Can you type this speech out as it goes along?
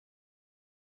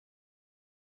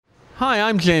Hi,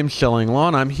 I'm James Shillinglaw,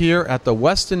 and I'm here at the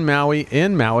Westin Maui,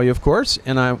 in Maui, of course,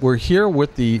 and we're here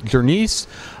with the Journese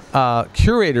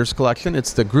Curators Collection.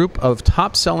 It's the group of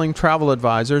top-selling travel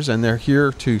advisors, and they're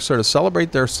here to sort of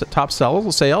celebrate their top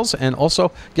sales and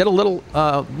also get a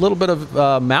little bit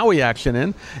of Maui action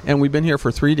in. And we've been here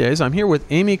for 3 days. I'm here with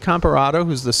Amy Comparato,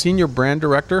 who's the Senior Brand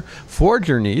Director for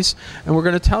Journese, and we're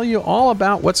going to tell you all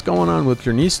about what's going on with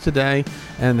Journese today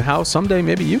and how someday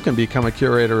maybe you can become a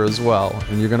curator as well.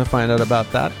 And you're going to find out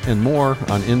about that and more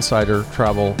on Insider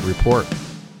Travel Report.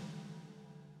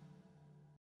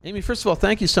 Amy, first of all,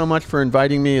 thank you so much for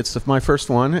inviting me. It's my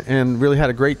first one, and really had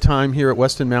a great time here at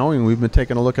Westin Maui, and we've been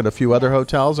taking a look at a few other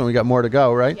hotels, and we got more to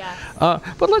go, right? Yes.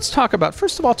 But let's talk about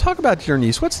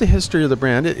Journese. What's the history of the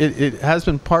brand? It has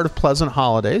been part of Pleasant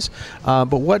Holidays,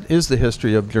 but what is the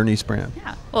history of Journese brand?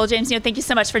 Yeah. Well, James, thank you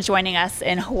so much for joining us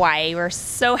in Hawaii. We're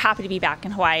so happy to be back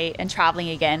in Hawaii and traveling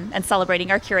again and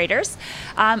celebrating our curators.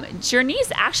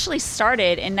 Journese actually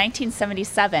started in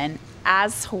 1977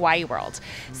 as Hawaii World.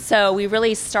 So we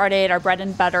really started, our bread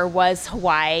and butter was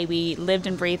Hawaii. We lived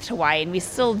and breathed Hawaii, and we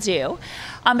still do.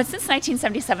 But since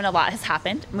 1977, a lot has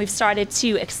happened. We've started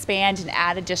to expand and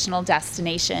add additional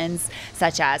destinations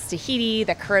such as Tahiti,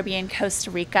 the Caribbean, Costa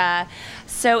Rica.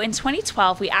 So in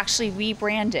 2012, we actually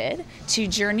rebranded to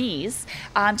Journese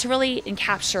to really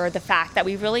capture the fact that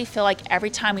we really feel like every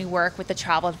time we work with the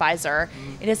travel advisor,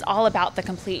 it is all about the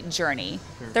complete journey.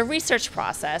 The research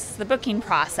process, the booking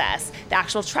process, the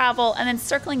actual travel, and then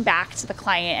circling back to the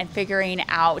client and figuring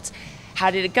out how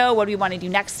did it go? What do we want to do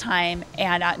next time?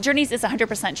 And Journese is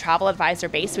 100% travel advisor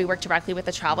based. We work directly with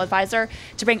the travel advisor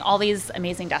to bring all these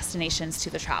amazing destinations to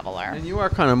the traveler. And you are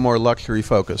kind of more luxury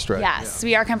focused, right? Yes,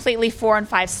 We are completely 4- and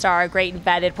 5-star, great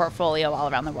vetted portfolio all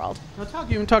around the world. Now,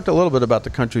 you talked a little bit about the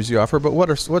countries you offer, but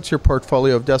what's your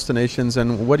portfolio of destinations,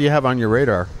 and what do you have on your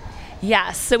radar?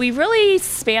 Yes, so we really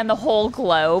span the whole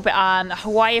globe.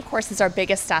 Hawaii, of course, is our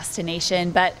biggest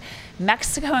destination, but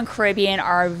Mexico and Caribbean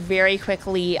are very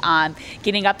quickly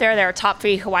getting up there. They're our top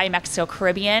 3, Hawaii, Mexico,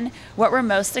 Caribbean. What we're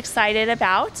most excited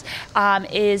about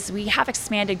is we have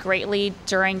expanded greatly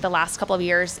during the last couple of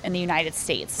years in the United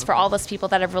States for all those people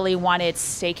that have really wanted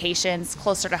staycations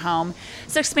closer to home.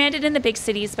 So expanded in the big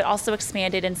cities, but also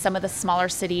expanded in some of the smaller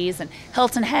cities, and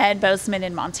Hilton Head, Bozeman,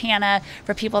 and Montana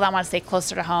for people that want to stay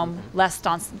closer to home, less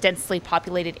densely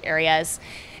populated areas.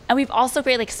 And we've also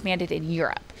greatly expanded in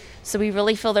Europe. So we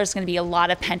really feel there's going to be a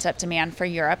lot of pent-up demand for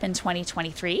Europe in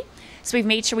 2023. So we've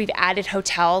made sure we've added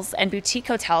hotels and boutique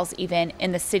hotels even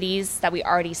in the cities that we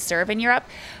already serve in Europe,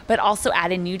 but also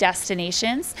added new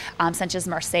destinations such as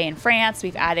Marseille in France.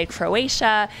 We've added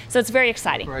Croatia. So it's very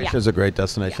exciting. Croatia is a great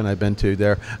destination. I've been to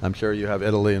there. I'm sure you have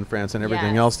Italy and France and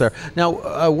everything else there.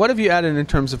 Now, what have you added in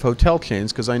terms of hotel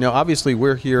chains? Because I know obviously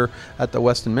we're here at the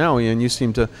Westin Maui, and you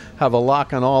seem to have a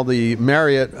lock on all the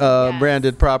Marriott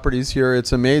branded properties here.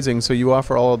 It's amazing. So you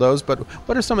offer all of those. But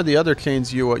what are some of the other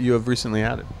chains you have recently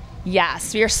added?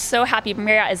 Yes, we are so happy.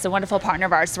 Marriott is a wonderful partner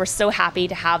of ours. We're so happy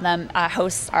to have them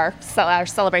host our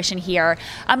celebration here.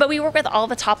 But we work with all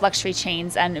the top luxury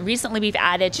chains, and recently we've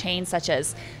added chains such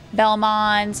as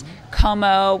Belmond,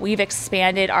 Como. We've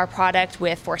expanded our product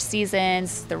with Four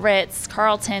Seasons, the Ritz,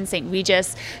 Carlton, St.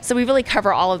 Regis. So we really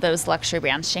cover all of those luxury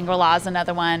brands. Shangri-La is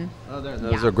another one. Oh,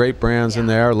 those are great brands, and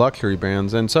they are luxury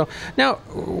brands. And so now,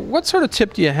 what sort of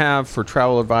tip do you have for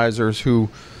travel advisors who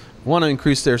want to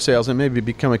increase their sales and maybe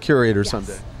become a curator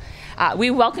someday?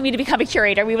 We welcome you to become a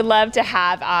curator. We would love to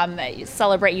have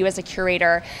celebrate you as a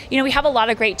curator. We have a lot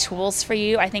of great tools for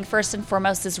you. I think first and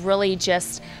foremost is really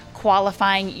just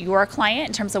qualifying your client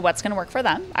in terms of what's going to work for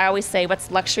them. I always say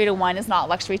what's luxury to one is not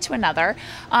luxury to another.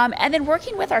 And then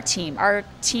working with our team. Our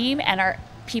team and our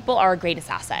people are our greatest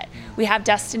asset. We have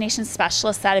destination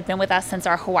specialists that have been with us since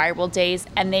our Hawaii World days,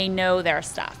 and they know their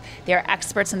stuff. They're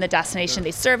experts in the destination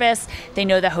they service. They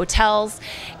know the hotels.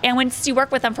 And once you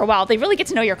work with them for a while, they really get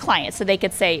to know your client. So they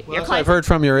could say, your client. I've heard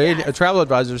from your travel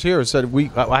advisors here said,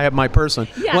 I have my person.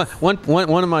 Yes.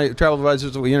 One of my travel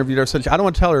advisors that we interviewed her said, I don't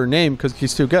want to tell her name because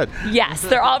she's too good. Yes,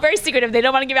 they're all very secretive. They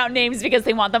don't want to give out names because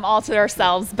they want them all to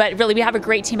themselves. But really, we have a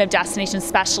great team of destination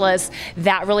specialists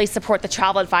that really support the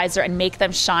travel advisor and make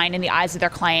them shine in the eyes of their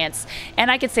clients.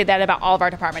 And I could say that about all of our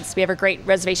departments. We have a great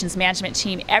reservations management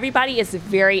team. Everybody is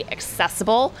very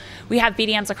accessible. We have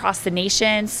BDMs across the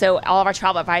nation, so all of our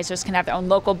travel advisors can have their own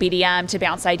local BDM to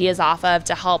bounce ideas off of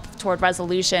to help toward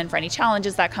resolution for any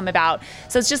challenges that come about.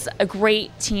 So it's just a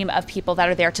great team of people that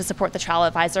are there to support the travel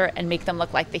advisor and make them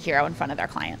look like the hero in front of their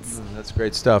clients. That's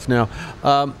great stuff. Now,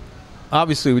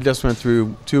 obviously, we just went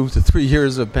through 2 to 3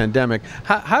 years of pandemic.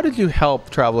 How did you help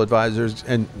travel advisors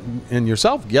and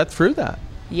yourself get through that?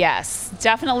 Yes,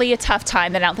 definitely a tough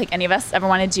time that I don't think any of us ever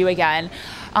want to do again.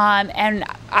 And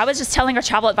I was just telling our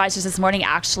travel advisors this morning,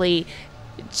 actually,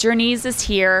 Journese is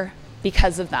here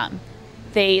because of them.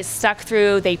 They stuck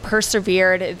through, they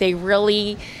persevered, they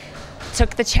really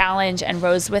took the challenge and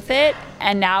rose with it.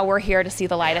 And now we're here to see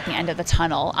the light at the end of the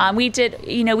tunnel.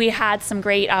 We had some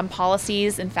great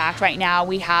policies. In fact, right now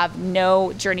we have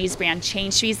no Journese brand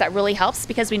change fees. That really helps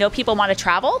because we know people want to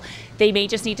travel. They may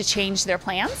just need to change their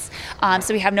plans.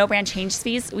 So we have no brand change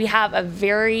fees. We have a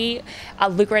very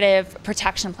lucrative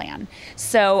protection plan.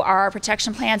 So our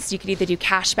protection plans, you could either do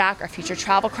cashback or future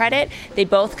travel credit. They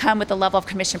both come with a level of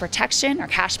commission protection. Our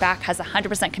cashback has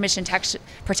 100% commission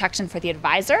protection for the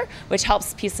advisor, which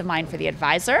helps peace of mind for the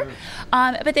advisor.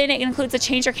 But then it includes a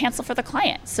change or cancel for the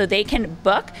client. So they can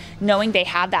book knowing they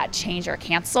have that change or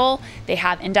cancel. They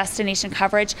have in-destination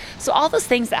coverage. So all those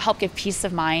things that help give peace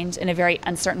of mind in a very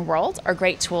uncertain world are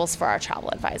great tools for our travel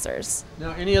advisors.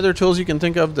 Now, any other tools you can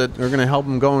think of that are going to help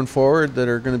them going forward that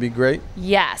are going to be great?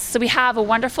 Yes. So we have a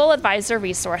wonderful advisor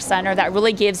resource center that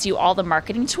really gives you all the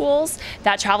marketing tools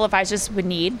that travel advisors would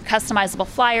need, customizable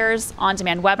flyers,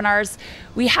 on-demand webinars.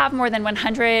 We have more than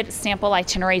 100 sample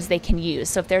itineraries they can use.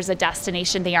 So if there's a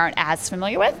destination they aren't as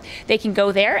familiar with, they can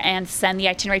go there and send the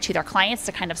itinerary to their clients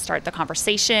to kind of start the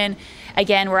conversation.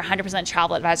 Again, we're 100%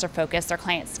 travel advisor focused. Our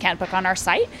clients can't book on our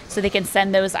site, so they can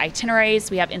send those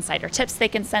itineraries. We have insider tips they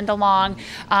can send along.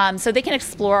 So they can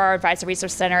explore our advisor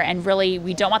resource center, and really,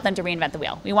 we don't want them to reinvent the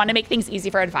wheel. We want to make things easy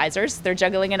for advisors. They're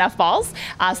juggling enough balls.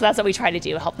 So that's what we try to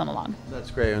do, help them along.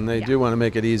 That's great, and they do want to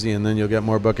make it easy, and then you'll get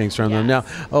more bookings from them. Now,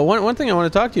 one thing I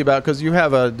want to talk to you about, because you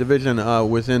have a division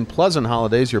within Pleasant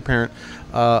Holidays, your parent,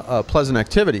 Pleasant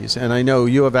Activities, and I know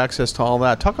you have access to all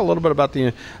that. Talk a little bit about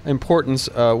the importance,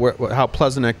 how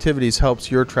Pleasant Activities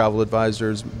helps your travel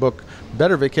advisors book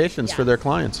better vacations for their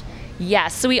clients.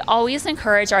 Yes, so we always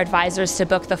encourage our advisors to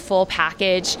book the full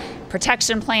package,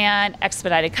 protection plan,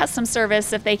 expedited custom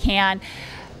service if they can,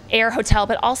 air, hotel,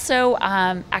 but also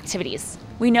activities.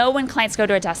 We know when clients go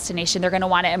to a destination, they're going to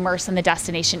want to immerse in the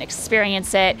destination,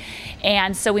 experience it,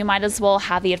 and so we might as well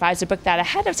have the advisor book that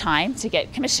ahead of time to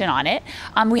get commission on it.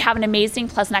 We have an amazing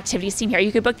Pleasant Activities team here.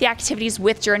 You could book the activities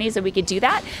with Journeys, and we could do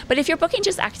that, but if you're booking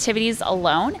just activities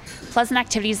alone, Pleasant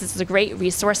Activities is a great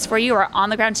resource for you. Our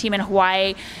on-the-ground team in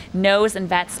Hawaii knows and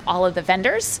vets all of the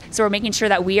vendors, so we're making sure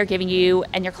that we are giving you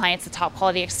and your clients the top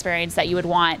quality experience that you would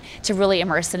want to really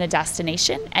immerse in a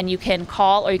destination, and you can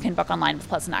call or you can book online with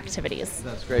Pleasant Activities.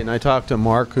 That's great. And I talked to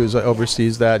Mark, who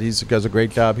oversees that. He does a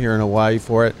great job here in Hawaii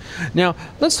for it. Now,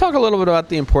 let's talk a little bit about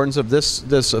the importance of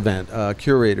this event,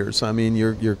 Curators. I mean,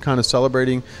 you're kind of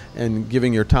celebrating and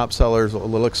giving your top sellers a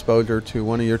little exposure to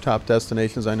one of your top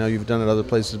destinations. I know you've done it other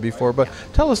places before, but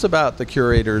tell us about the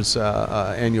Curators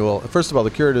annual. First of all,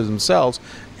 the Curators themselves.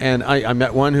 And I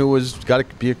met one who got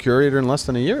to be a curator in less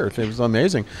than a year. It was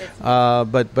amazing.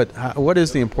 But what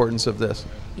is the importance of this?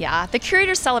 Yeah, the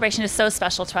Curator celebration is so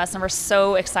special to us, and we're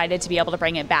so excited to be able to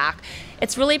bring it back.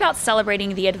 It's really about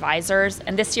celebrating the advisors,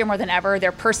 and this year more than ever,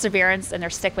 their perseverance and their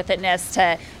stick-with-itness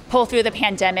to pull through the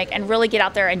pandemic and really get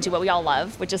out there and do what we all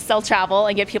love, which is sell travel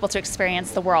and get people to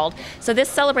experience the world. So this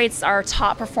celebrates our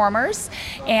top performers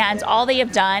and all they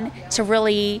have done to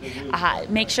really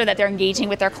make sure that they're engaging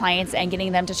with their clients and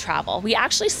getting them to travel. We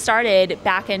actually started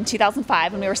back in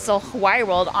 2005 when we were still Hawaii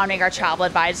World honoring our travel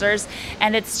advisors,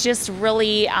 and it's just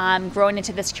really grown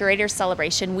into this Curator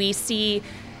celebration. We see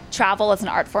travel as an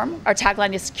art form. Our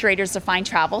tagline is Curators Define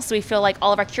Travel, so we feel like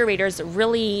all of our curators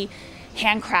really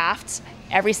handcraft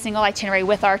every single itinerary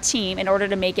with our team in order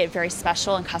to make it very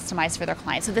special and customized for their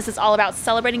clients. So this is all about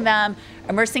celebrating them,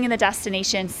 immersing in the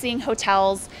destination, seeing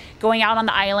hotels, going out on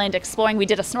the island, exploring. We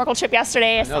did a snorkel trip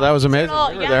yesterday. No, that was amazing.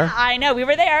 We were there. I know, we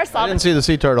were there. I didn't see the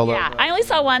sea turtle though. Yeah, I only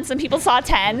saw one. Some people saw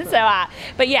 10. So,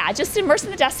 but yeah, just immerse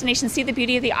in the destination, see the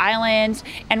beauty of the island,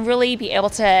 and really be able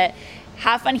to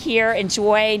have fun here,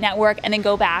 enjoy, network, and then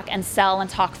go back and sell and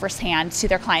talk firsthand to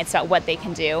their clients about what they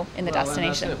can do in the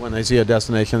destination. When they see a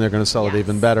destination, they're going to sell it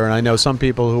even better. And I know some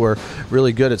people who are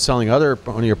really good at selling one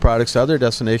of your products to other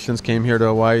destinations came here to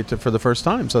Hawaii for the first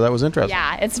time. So that was interesting.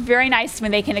 Yeah, it's very nice when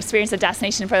they can experience a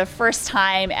destination for the first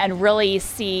time and really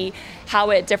see how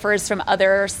it differs from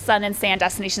other sun and sand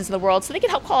destinations in the world, so they can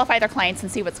help qualify their clients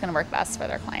and see what's going to work best for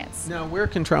their clients. Now, where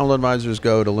can travel advisors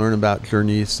go to learn about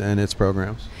Journese and its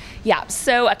programs? Yeah,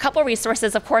 so a couple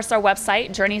resources. Of course, our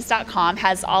website, journeys.com,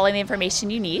 has all of the information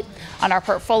you need on our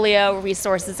portfolio,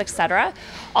 resources, etc.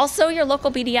 Also, your local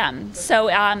BDM. So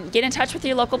get in touch with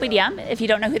your local BDM. If you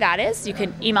don't know who that is, you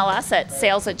can email us at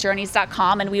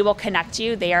sales@journeys.com, and we will connect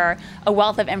you. They are a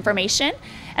wealth of information.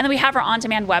 And then we have our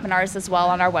on-demand webinars as well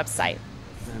on our website.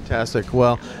 Fantastic.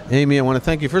 Well, Amy, I want to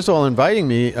thank you, first of all, inviting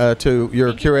me to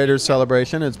your Curator's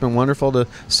celebration. It's been wonderful to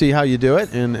see how you do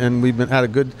it, and we've had a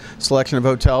good selection of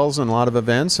hotels and a lot of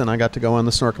events, and I got to go on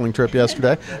the snorkeling trip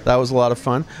yesterday. That was a lot of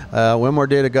fun. One more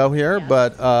day to go here,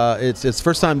 but it's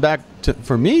first time back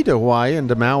for me to Hawaii and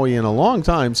to Maui in a long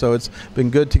time, so it's been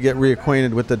good to get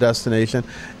reacquainted with the destination.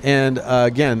 And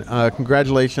again,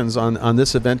 congratulations on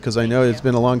this event, because I know it's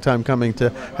been a long time coming to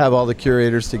have all the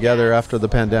curators together after the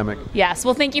pandemic. Yes,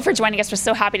 well, thank you for joining us. We're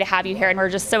so happy to have you here, and we're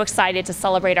just so excited to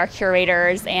celebrate our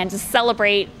curators and to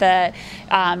celebrate the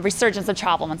resurgence of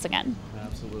travel once again.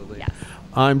 Absolutely. Yes.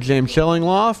 I'm James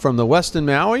Schillinglaw from the Westin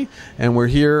Maui, and we're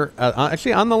here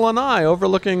actually on the lanai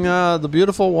overlooking the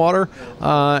beautiful water,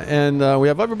 and we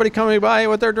have everybody coming by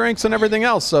with their drinks and everything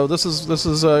else. So this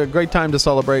is a great time to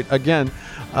celebrate. Again,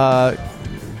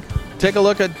 take a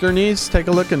look at Journese, take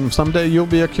a look, and someday you'll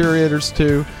be a curators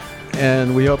too,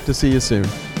 and we hope to see you soon.